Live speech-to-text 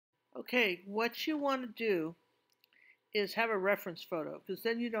Okay, what you want to do is have a reference photo because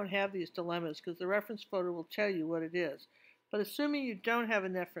then you don't have these dilemmas because the reference photo will tell you what it is. But assuming you don't have a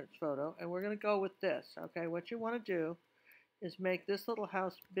reference photo, and we're going to go with this, okay, what you want to do is make this little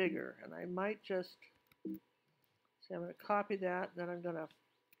house bigger. And I might just, see, I'm going to copy that, then I'm going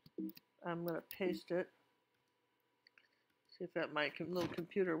to paste it. See if that my little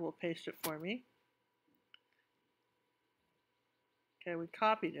computer will paste it for me. Okay, we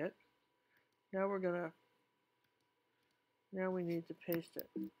copied it. Now we need to paste it.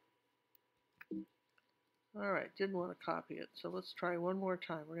 All right, didn't want to copy it, so let's try one more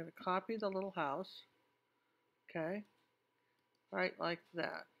time. We're going to copy the little house, okay, right like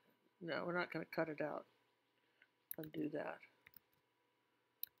that. No, we're not going to cut it out. Undo that.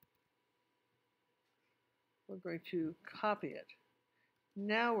 We're going to copy it.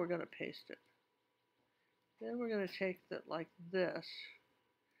 Now we're going to paste it. Then we're going to take it like this,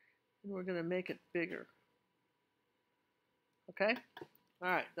 and we're going to make it bigger. Okay?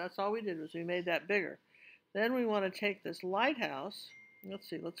 All right, that's all we did was we made that bigger. Then we want to take this lighthouse. Let's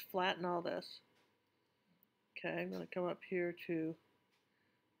see, let's flatten all this. Okay, I'm going to come up here to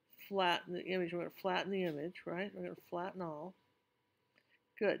flatten the image. We're going to flatten the image, right? We're going to flatten all.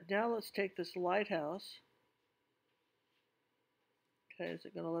 Good. Now let's take this lighthouse. Okay, is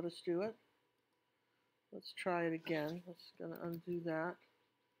it going to let us do it? Let's try it again. Let's going to undo that.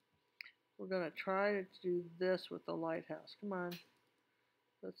 We're going to try to do this with the lighthouse. Come on.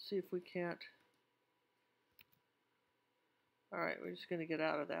 Let's see if we can't. All right, we're just going to get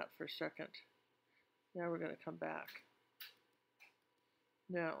out of that for a second. Now we're going to come back.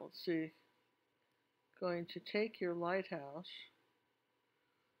 Now, let's see. Going to take your lighthouse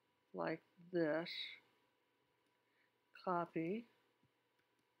like this. Copy.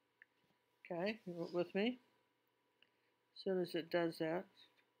 Okay, you with me? As soon as it does that,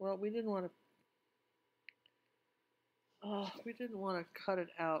 well, we didn't want to cut it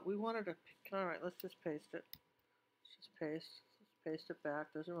out. We wanted to, all right, let's just paste it. Let's just paste. Let's paste it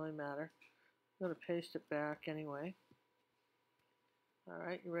back. Doesn't really matter. I'm going to paste it back anyway. All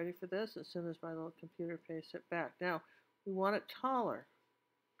right, you ready for this? As soon as my little computer pastes it back. Now, we want it taller.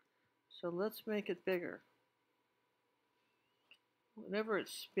 So let's make it bigger. Whenever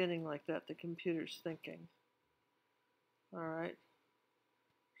it's spinning like that, the computer's thinking. All right.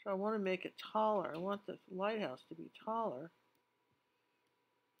 So I want to make it taller. I want the lighthouse to be taller.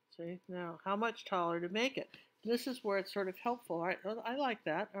 See, now how much taller to make it? This is where it's sort of helpful. All right, I like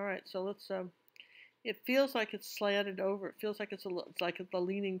that. All right, so let's, it feels like it's slanted over. It feels like it's like the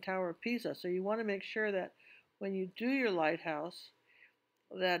Leaning Tower of Pisa. So you want to make sure that when you do your lighthouse,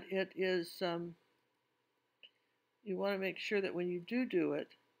 that it is, you want to make sure that when you do it,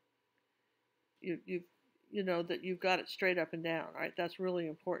 you know that you've got it straight up and down, right? That's really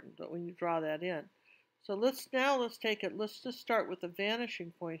important, but when you draw that in. So let's take it, let's just start with the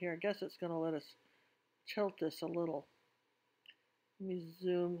vanishing point here. I guess it's going to let us tilt this a little. Let me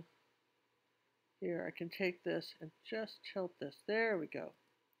zoom here. I can take this and just tilt this. There we go.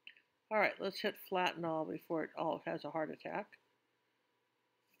 All right, let's hit flatten all before it all has a heart attack.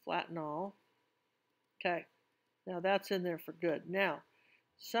 Flatten all. Okay, now that's in there for good. Now,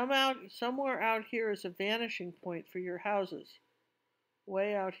 somewhere out here is a vanishing point for your houses.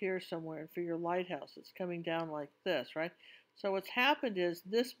 Way out here somewhere, and for your lighthouse. It's coming down like this, right? So what's happened is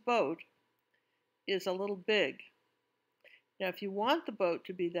this boat is a little big. Now, if you want the boat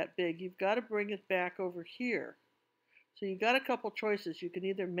to be that big, you've got to bring it back over here. So you've got a couple choices. You can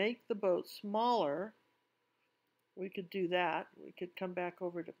either make the boat smaller. We could do that. We could come back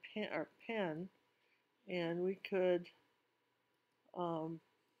over to our pen, and we could come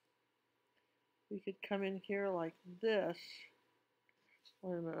in here like this.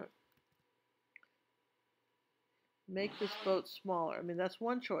 Wait a minute. Make this boat smaller. I mean, that's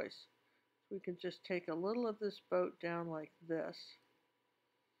one choice. We can just take a little of this boat down like this.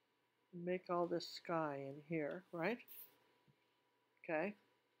 Make all this sky in here, right? Okay.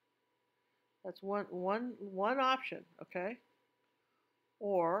 That's one option, okay?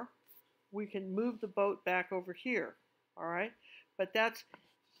 Or we can move the boat back over here, all right? But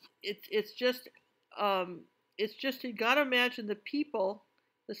it's just you got to imagine the people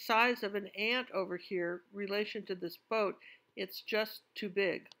the size of an ant over here relation to this boat. It's just too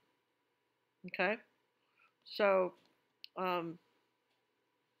big. Okay, so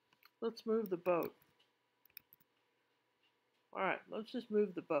let's move the boat. All right, let's just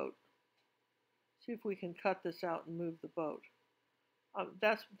move the boat. See if we can cut this out and move the boat.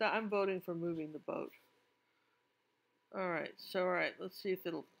 I'm voting for moving the boat. All right, let's see if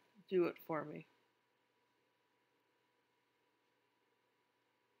it'll do it for me.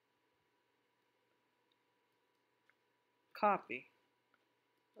 copy.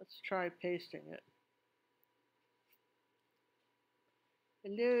 Let's try pasting it.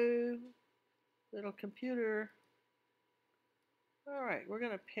 Hello, little computer. All right, we're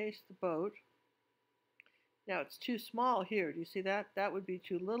going to paste the boat. Now it's too small here. Do you see that? That would be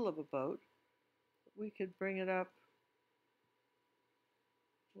too little of a boat. We could bring it up.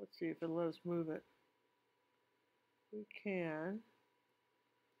 Let's see if it'll let us move it. We can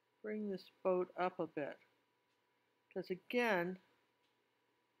bring this boat up a bit. Because again,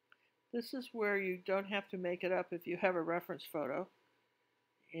 this is where you don't have to make it up if you have a reference photo.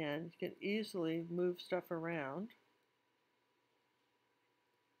 And you can easily move stuff around.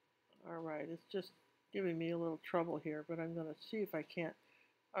 All right, it's just giving me a little trouble here, but I'm going to see if I can't.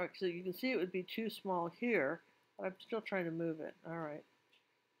 All right, so you can see it would be too small here, but I'm still trying to move it. All right,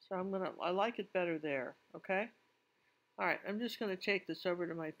 so I like it better there, okay? All right, I'm just going to take this over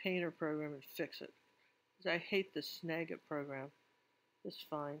to my Painter program and fix it, because I hate this Snagit program. It's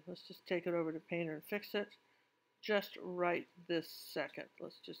fine. Let's just take it over to Painter and fix it just right this second.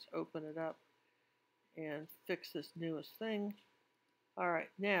 Let's just open it up and fix this newest thing. All right,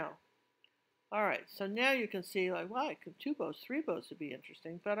 so now you can see, like, wow, 2 boats, 3 boats would be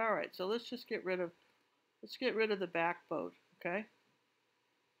interesting. But all right, so let's get rid of the back boat, okay?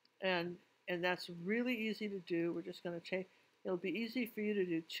 And that's really easy to do. We're just going to take. It'll be easy for you to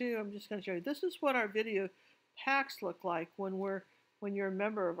do too. I'm just going to show you. This is what our video packs look like when you're a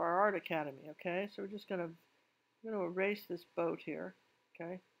member of our art academy, okay? So we're just going to erase this boat here,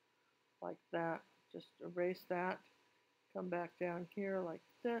 okay? Like that. Just erase that. Come back down here like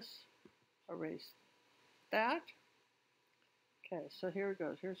this. Erase that. Okay, so here it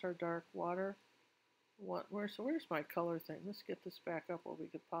goes. Here's our dark water. Where's my color thing? Let's get this back up where we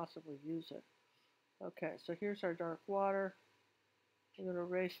could possibly use it. Okay, so here's our dark water. I'm going to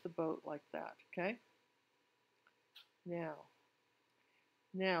erase the boat like that, okay? Now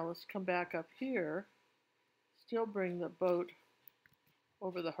let's come back up here. Still bring the boat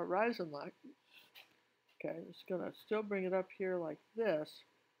over the horizon line. Okay, it's going to still bring it up here like this.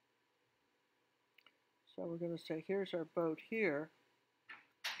 So we're going to say, here's our boat here.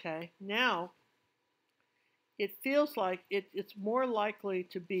 Okay, now it feels like it's more likely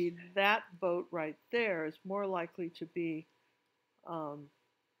to be that boat right there is more likely to be, what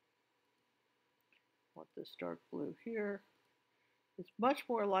this dark blue here, it's much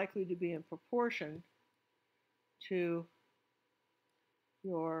more likely to be in proportion to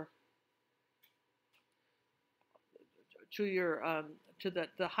the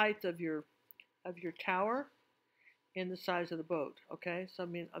height of your tower and the size of the boat. Okay, so I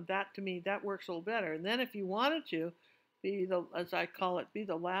mean that to me that works a little better. And then if you wanted to be as I call it, be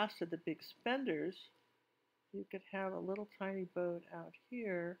the last of the big spenders, you could have a little tiny boat out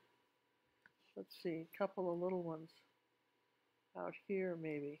here. Let's see, a couple of little ones out here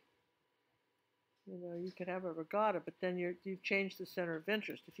maybe. You know, you could have a regatta, but then you've changed the center of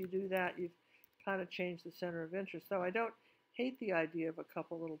interest. If you do that, you've kind of changed the center of interest. So I don't hate the idea of a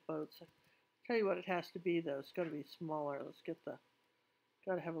couple little boats. I'll tell you what it has to be though. It's got to be smaller. Let's get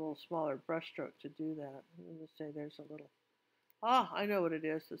got to have a little smaller brush stroke to do that. I'm going to say there's a little. I know what it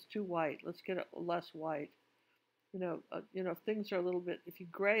is. It's too white. Let's get it less white. You know, things are a little bit. If you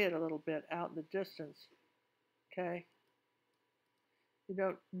gray it a little bit out in the distance, okay. You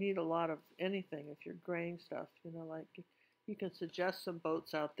don't need a lot of anything if you're graying stuff. You know, like you can suggest some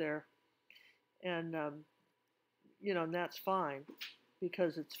boats out there, and you know, and that's fine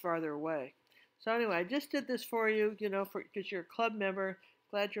because it's farther away. So anyway, I just did this for you, you know, because you're a club member.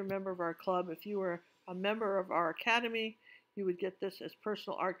 Glad you're a member of our club. If you were a member of our academy, you would get this as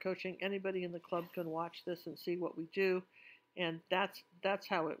personal art coaching. Anybody in the club can watch this and see what we do, and that's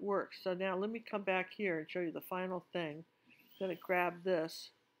how it works. So now let me come back here and show you the final thing. I'm going to grab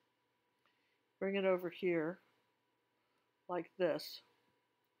this, bring it over here like this.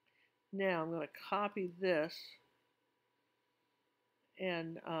 Now I'm going to copy this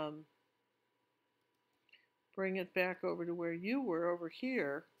and bring it back over to where you were over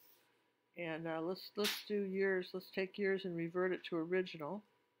here. And let's do yours. Let's take yours and revert it to original.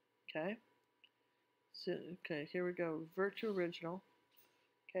 Okay. So, okay, here we go. Revert to original.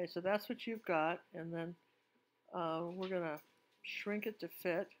 Okay, so that's what you've got, and then we're gonna shrink it to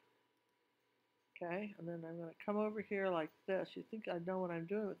fit. Okay, and then I'm gonna come over here like this. You think I know what I'm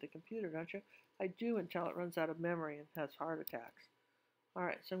doing with the computer, don't you? I do until it runs out of memory and has heart attacks. All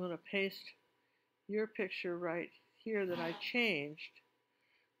right, so I'm gonna paste your picture right here that I changed.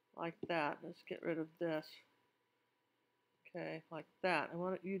 Like that. Let's get rid of this. Okay, like that. I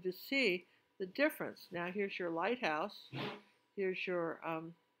want you to see the difference. Now here's your lighthouse. Here's your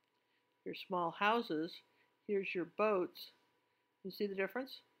small houses, Here's your boats. You see the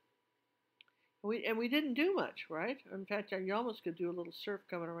difference? We didn't do much, right? In fact, you almost could do a little surf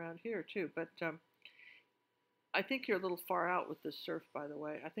coming around here too. But I think you're a little far out with this surf, by the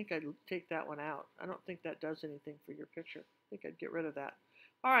way. I think I'd take that one out. I don't think that does anything for your picture. I think I'd get rid of that.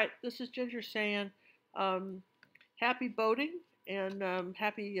 All right, this is Ginger saying, happy boating and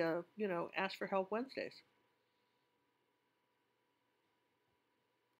happy, Ask for Help Wednesdays.